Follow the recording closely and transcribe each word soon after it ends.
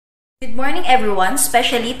Good morning everyone,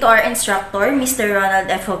 especially to our instructor, Mr. Ronald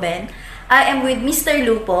F. Hoben. I am with Mr.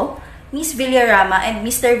 Lupo, Ms. Villarama, and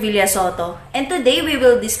Mr. Villasoto. And today we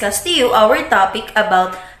will discuss to you our topic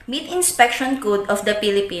about Meat Inspection Code of the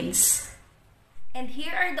Philippines. And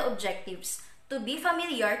here are the objectives. To be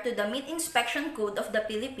familiar to the Meat Inspection Code of the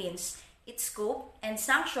Philippines, its scope and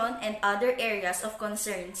sanction and other areas of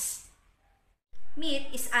concerns. Meat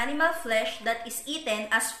is animal flesh that is eaten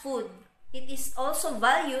as food. It is also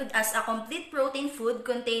valued as a complete protein food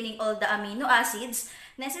containing all the amino acids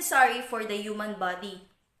necessary for the human body.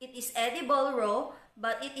 It is edible raw,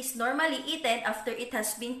 but it is normally eaten after it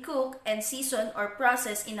has been cooked and seasoned or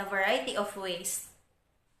processed in a variety of ways.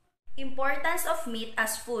 Importance of meat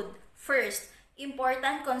as food. First,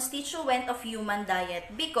 important constituent of human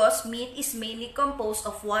diet because meat is mainly composed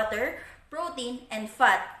of water, protein, and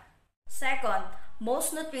fat. Second,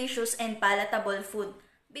 most nutritious and palatable food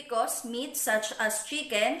because meats such as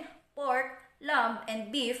chicken, pork, lamb,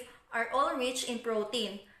 and beef are all rich in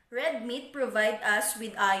protein. Red meat provides us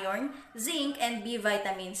with iron, zinc, and B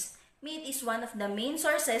vitamins. Meat is one of the main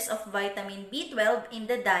sources of vitamin B12 in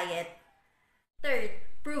the diet. Third,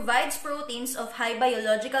 provides proteins of high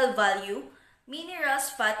biological value, minerals,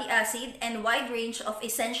 fatty acid, and wide range of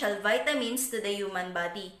essential vitamins to the human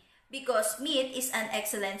body. Because meat is an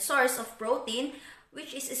excellent source of protein,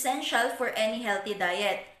 which is essential for any healthy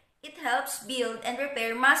diet. It helps build and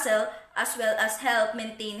repair muscle as well as help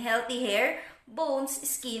maintain healthy hair, bones,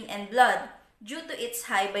 skin, and blood. Due to its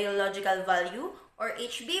high biological value, or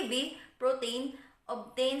HBV, protein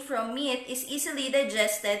obtained from meat is easily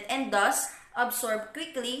digested and thus absorbed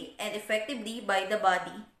quickly and effectively by the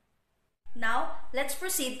body. Now, let's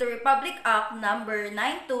proceed to Republic Act number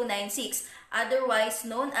 9296, otherwise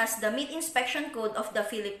known as the Meat Inspection Code of the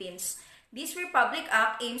Philippines. This Republic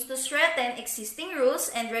Act aims to strengthen existing rules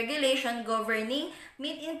and regulation governing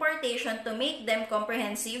meat importation to make them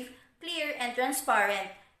comprehensive, clear, and transparent,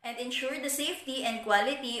 and ensure the safety and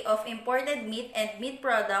quality of imported meat and meat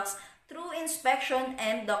products through inspection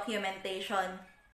and documentation.